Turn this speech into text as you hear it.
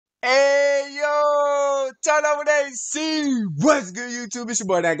Hey yo, turn over there and see what's good, YouTube. It's your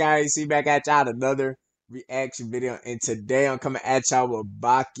boy that guy AC back at y'all with another reaction video, and today I'm coming at y'all with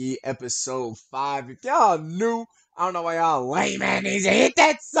Baki episode 5. If y'all new, I don't know why y'all lame man needs to hit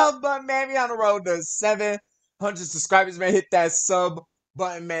that sub button, man. We on the road to 700 subscribers, man. Hit that sub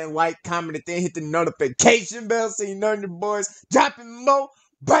button, man. Like, comment, and then hit the notification bell so you know your boys dropping more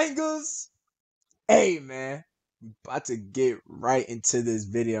bangers. Hey man, about to get right into this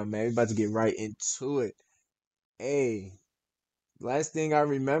video, man. We about to get right into it. Hey, last thing I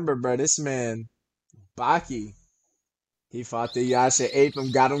remember, bro, this man, Baki, he fought the Yasha Ape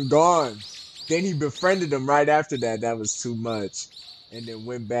and got him gone. Then he befriended him right after that. That was too much. And then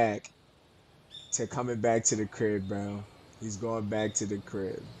went back to coming back to the crib, bro. He's going back to the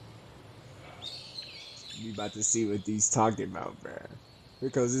crib. We about to see what he's talking about, bro.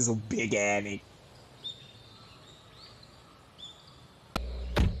 Because this is a big addict.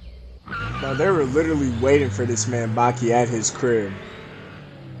 Bro, they were literally waiting for this man Baki at his crib.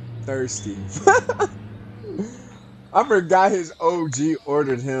 Thirsty. I forgot his OG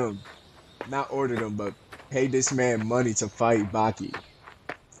ordered him. Not ordered him, but paid this man money to fight Baki.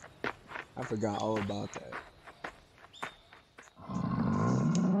 I forgot all about that.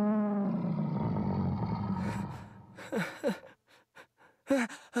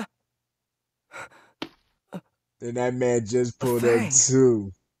 Then that man just pulled up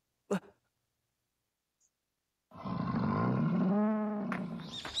too.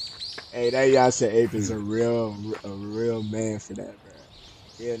 Hey, that Yasha Ape is a real man for that, bro.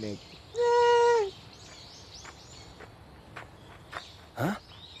 Real nigga. Huh?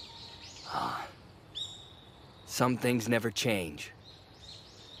 Some things never change.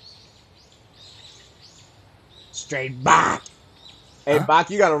 Straight back. Hey,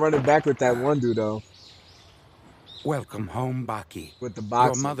 Baki, you gotta run it back with that one dude, though. Welcome home, Baki. With the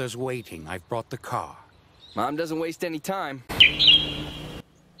box. Your mother's waiting. I've brought the car. Mom doesn't waste any time.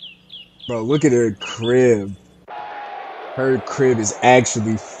 Bro, look at her crib. Her crib is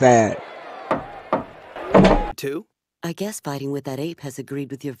actually fat. Two? I guess fighting with that ape has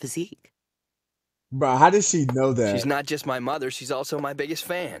agreed with your physique. Bro, how does she know that? She's not just my mother, she's also my biggest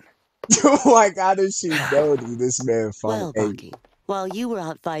fan. Like, how does she know that this man fought Well, ape? Baki, while you were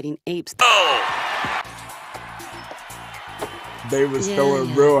out fighting apes... They was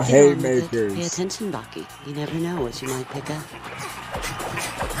throwing real haymakers. Pay attention, Baki. You never know what you might pick up.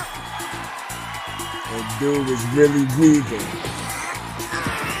 That dude was really weaving.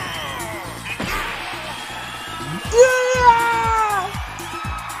 Yeah!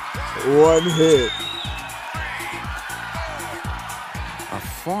 One hit. A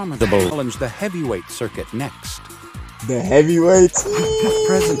formidable challenge the heavyweight circuit next. The heavyweights?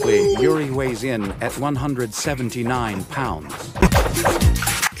 Presently, Yuri weighs in at 179 pounds.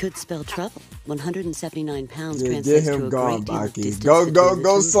 Could spell trouble. 179 pounds Yeah, translates get him to a gone, great deal of Baki. distance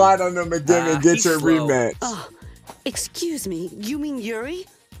Go slide on them again and get your slow. rematch. Oh, excuse me. You mean Yuri?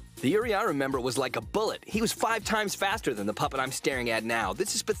 The Yuri I remember was like a bullet. He was 5 times faster than the puppet I'm staring at now.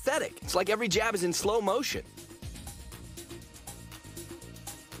 This is pathetic. It's like every jab is in slow motion.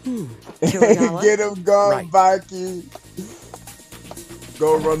 Get him gone, Right. Baki.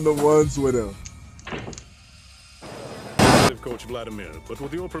 Go run the ones with him. Coach Vladimir, but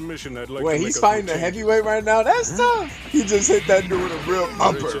with your permission, I'd like Wait, to he's make fighting a heavyweight right now? That's tough. He just hit that dude with a real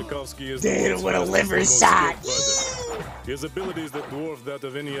upper. Dead with a liver shot. His abilities that dwarf that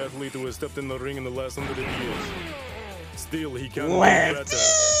of any athlete who has stepped in the ring in the last 100 years. Still, he can't Left.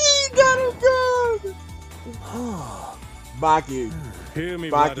 Got him good. Baki. Hear me,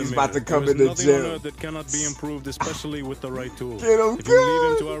 Baki's about to come in the nothing on gym. earth that cannot be improved, especially with the right tool. Get him If you leave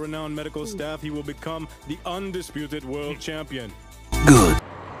him good. to our renowned medical staff, he will become the undisputed world champion. Good.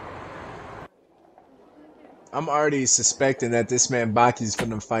 I'm already suspecting that this man Baki's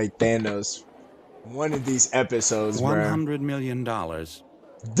gonna fight Thanos one of these episodes, bro. $100 million. All Damn!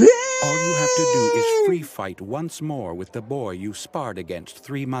 you have to do is free fight once more with the boy you sparred against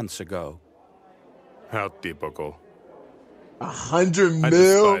 3 months ago. How typical. 100 I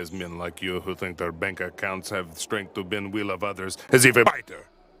mil? despise men like you who think their bank accounts have strength to bend will of others as if a fighter.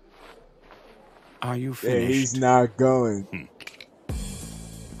 Are you Yeah, finished? he's not going.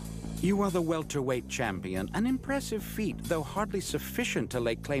 You are the welterweight champion, an impressive feat, though hardly sufficient to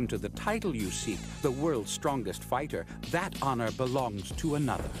lay claim to the title you seek, the world's strongest fighter. That honor belongs to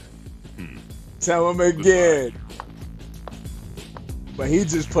another. Tell him again. But he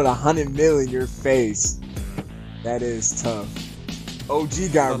just put 100 mil in your face. That is tough.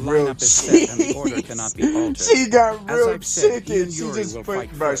 OG got The real lineup is set and the order cheese. cannot be altered. She got As real I've said, he chicken. and She Yuri just will put,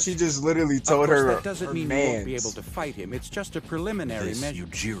 fight bro. first. She just literally Of told course, her that doesn't her mean you won't be mans able to fight him. It's just a preliminary This measure.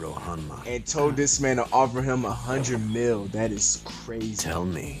 Yujiro Hanma. and told this man to offer him 100 mil. That is crazy. Tell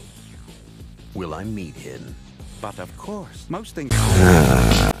me, will I meet him? But of course, most things.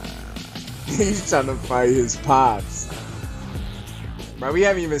 He's trying to fight his pops. Bro, we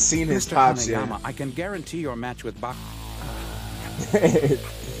haven't even seen his Mr. pops Hanayama, I can guarantee your match with Baki. yet.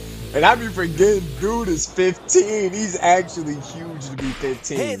 And I be forgetting, dude is 15. He's actually huge to be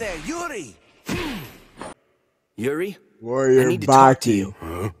 15. Hey there, Yuri! Yuri? Warrior I need to talk to Baki. you.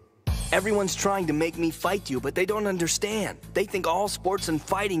 Everyone's trying to make me fight you, but they don't understand. They think all sports and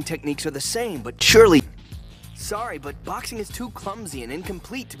fighting techniques are the same, but surely... Sorry, but boxing is too clumsy and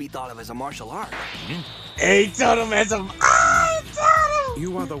incomplete to be thought of as a martial art. Hey, told him as a...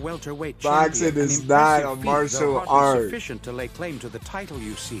 You are the welterweight Boxing champion. is an not impressive a feat, martial though hardly art. sufficient to lay claim to the title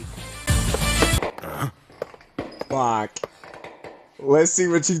you seek. Fuck. Let's see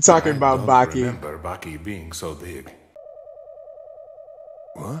what you talking about, I Baki. don't remember Baki being so big.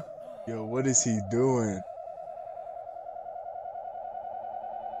 What? Yo, what is he doing?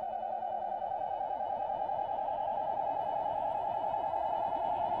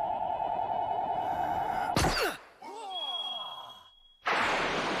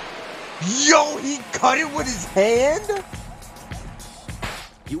 Yo, he cut it with his hand?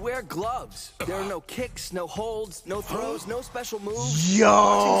 You wear gloves. There are no kicks, no holds, no throws, no special moves. Yo!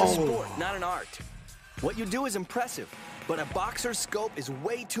 Boxing's a sport, not an art. What you do is impressive, but a boxer's scope is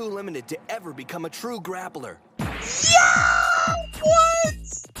way too limited to ever become a true grappler. Yo! What?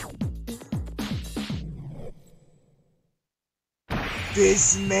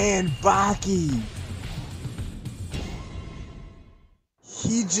 This man, Baki.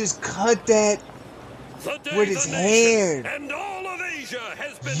 He just cut that with his hand. And all of Asia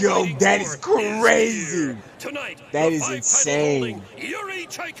has been Yo, waiting that for is his crazy. year. Tonight, That the is five-title insane. holding Yuri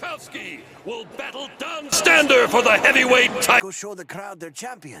Tchaikovsky will battle Don Stander for the heavyweight title. Go show the crowd their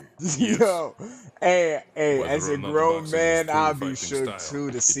champion. Yo, hey, Whether as a or not grown boxing is man, true I'll be fighting shook style,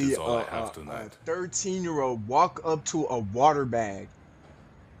 too to it see is all I a have tonight. 13-year-old walk up to a water bag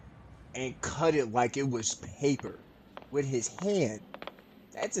and cut it like it was paper with his hand.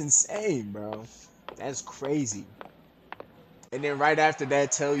 That's insane, bro. That's crazy. And then right after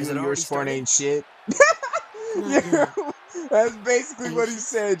that, tell you Is it your already sport started? ain't shit. Yeah, that's basically what he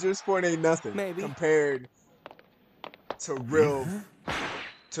said. Your sport ain't nothing Maybe. compared to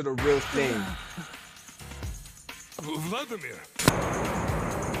to the real thing. Vladimir!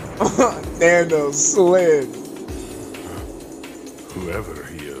 THANOS slid. Whoever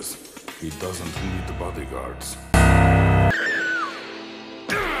he is, he doesn't need bodyguards.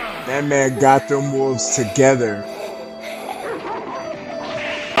 That man got them wolves together.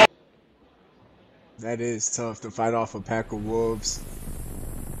 That is tough to fight off a pack of wolves.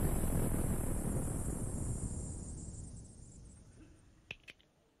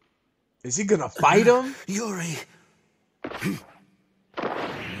 Is he gonna fight him? Yuri!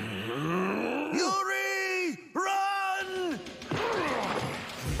 Yuri! Run!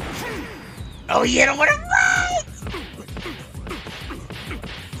 Oh, you don't wanna run!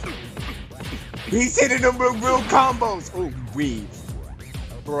 He's hitting them with real combos. Oh, weave.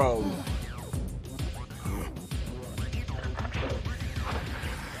 Bro.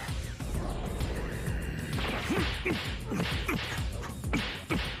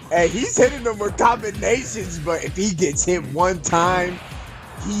 Hey, he's hitting them with combinations, but if he gets hit one time,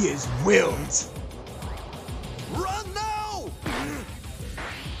 he is willed. Run now!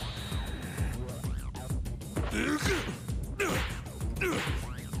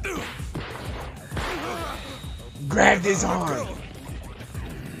 Grabbed his arm.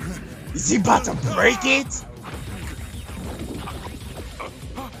 Is he about to break it?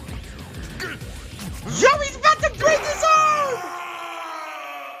 Yo, he's about to break his arm!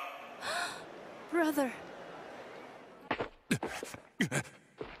 Brother.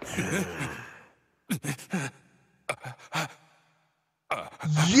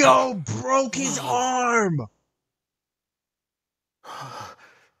 Yo, broke his arm!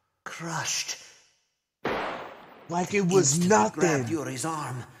 Crushed. Like it was Instantly grabbed nothing. Yuri's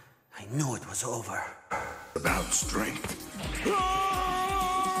arm. I knew it was over. About strength.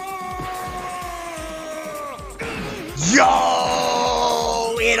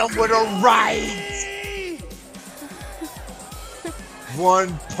 Yo! Hit him with a right!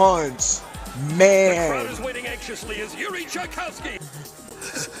 One punch. Crowd Man. is waiting anxiously as Yuri Tchaikovsky.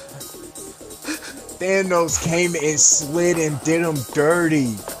 THANOS came and slid and did him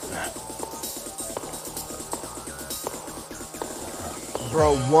dirty.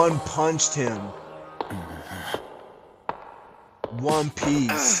 Bro, one punched him. One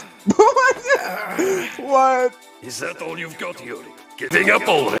piece. What? Is that all you've got, Yuri? Giving up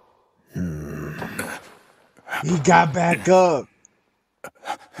already? He got back up.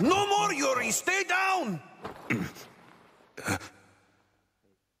 No more, Yuri! Stay down!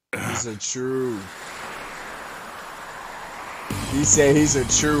 He's a true. He said he's a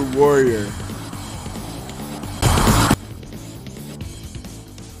true warrior.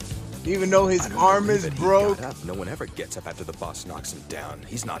 Even though his arm is broke. No one ever gets up after the boss knocks him down.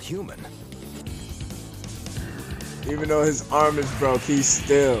 He's not human. Even though his arm is broke, he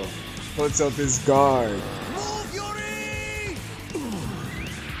still puts up his guard. Move, Yuri!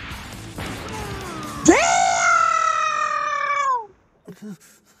 Damn!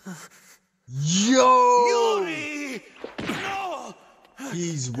 Yo! Yuri! No!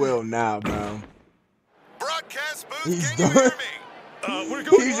 He's Will now, bro. Broadcast booth, He's can you done. hear me? We're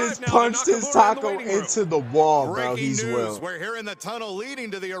going He live just now to punched his Nakamura in the taco waiting room. into the wall, bro. Breaking He's news, Will. we're here in the tunnel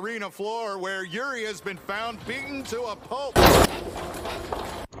leading to the arena floor where Yuri has been found beaten to a pulp.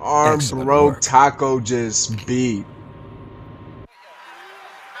 Arm Excellent broke, work. taco just beat.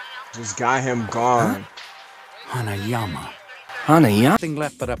 Just got him gone. Hanayama. Hanayama? Nothing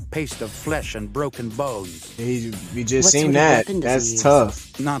left but a paste of flesh and broken bones. We just What seen sort of that. weapon does he That's use?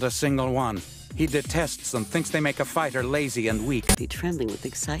 tough. Not a single one. He detests them, thinks they make a fighter lazy and weak. Be trembling with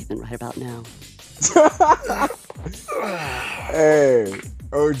excitement right about now. Hey,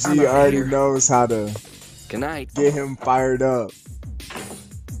 OG I'm outta already here. knows how to Good night. get him fired up.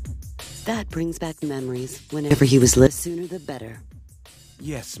 That brings back memories. Whenever he was lit, sooner the better.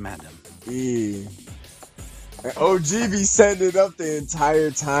 Yes, madam. Yeah. And OG be setting it up the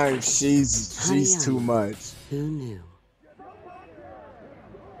entire time. She's too much. Who knew?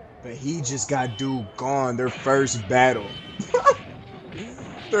 But he just got dude gone. Their first battle.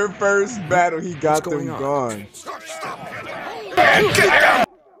 Their first battle, he got them going on? gone.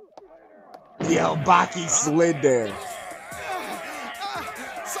 Yo, Baki slid there.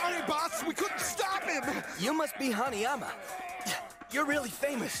 Sorry, boss, we couldn't stop him! You must be Hanayama. You're really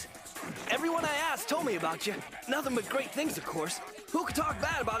famous. Everyone I asked told me about you. Nothing but great things, of course. Who could talk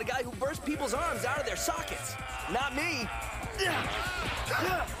bad about a guy who burst people's arms out of their sockets? Not me.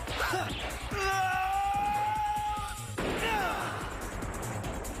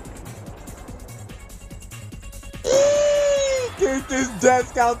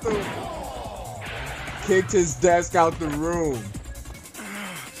 Kicked his desk out the room.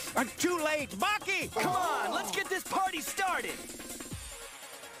 I'm too late, Baki! Come on, let's get this party started.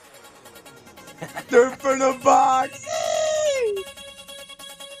 They're for the box.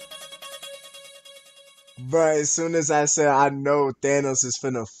 But as soon as I said I know Thanos is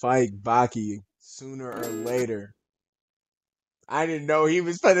finna fight Baki sooner or later, I didn't know he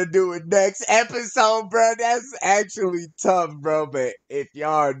was finna do it next episode, bro. That's actually tough, bro. But if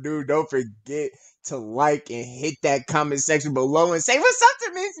y'all do, don't forget to like and hit that comment section below and say what's up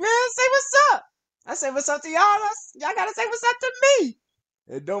to me, man. Say what's up. I say what's up to y'all. Y'all gotta say what's up to me.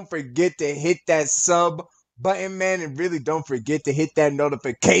 And don't forget to hit that sub button, man. And really don't forget to hit that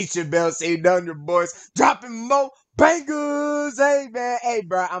notification bell. So you know your boys dropping more bangers. Hey, man. Hey,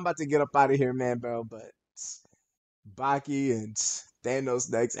 bro. I'm about to get up out of here, man, bro. But Baki and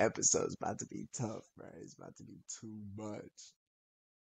Thanos next episode is about to be tough, bro. It's about to be too much.